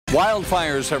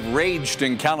Wildfires have raged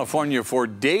in California for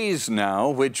days now,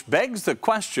 which begs the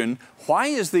question, why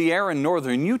is the air in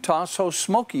northern Utah so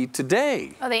smoky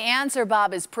today? Well, the answer,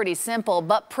 Bob, is pretty simple,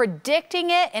 but predicting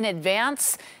it in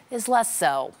advance is less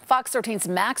so. Fox 13's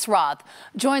Max Roth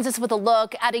joins us with a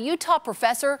look at a Utah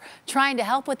professor trying to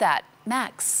help with that.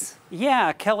 Max.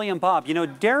 Yeah, Kelly and Bob,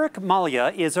 Derek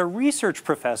Malya is a research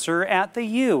professor at the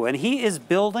U, and he is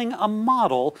building a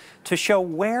model to show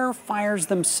where fires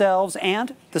themselves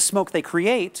and the smoke they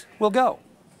create will go.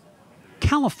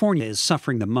 California is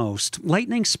suffering the most.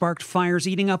 Lightning sparked fires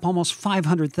eating up almost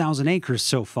 500,000 acres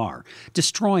so far,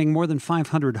 destroying more than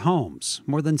 500 homes,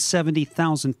 more than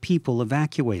 70,000 people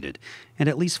evacuated, and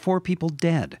at least 4 people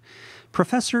dead.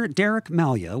 Professor Derek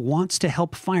Malya wants to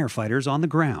help firefighters on the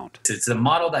ground. It's a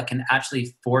model that can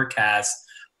actually forecast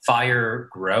fire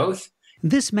growth.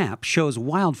 This map shows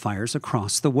wildfires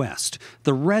across the west.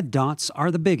 The red dots are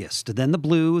the biggest, then the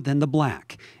blue, then the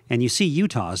black. And you see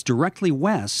Utah's directly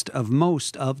west of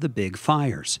most of the big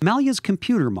fires. Malya's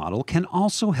computer model can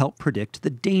also help predict the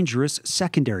dangerous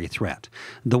secondary threat,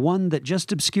 the one that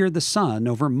just obscured the sun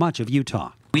over much of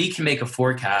Utah. We can make a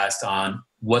forecast on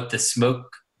what the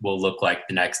smoke will look like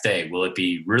the next day. Will it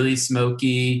be really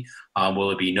smoky? Will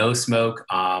it be no smoke?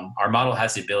 Our model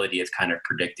has the ability of kind of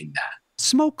predicting that.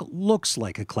 Smoke looks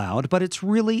like a cloud, but it's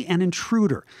really an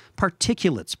intruder,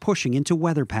 particulates pushing into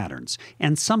weather patterns,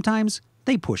 and sometimes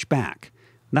they push back.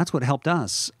 That's what helped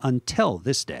us until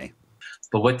this day.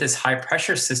 But what this high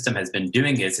pressure system has been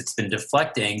doing is it's been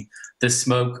deflecting the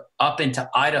smoke up into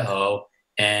Idaho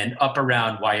and up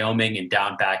around Wyoming and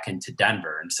down back into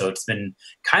Denver. And so it's been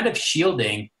kind of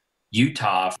shielding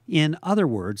Utah. In other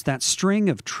words, that string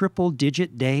of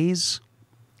triple-digit days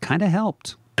kind of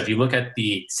helped. If you look at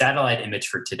the satellite image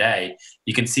for today,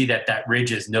 you can see that that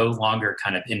ridge is no longer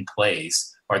kind of in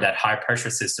place, or that high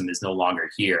pressure system is no longer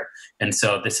here. And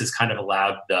so this has kind of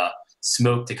allowed the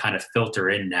smoke to kind of filter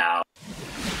in now.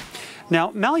 Now,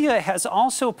 Malya has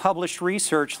also published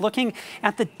research looking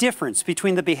at the difference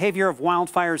between the behavior of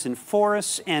wildfires in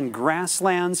forests and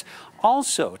grasslands,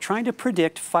 also trying to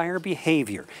predict fire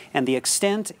behavior and the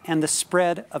extent and the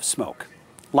spread of smoke.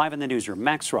 Live in the newsroom,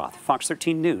 Max Roth, Fox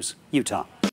 13 News, Utah.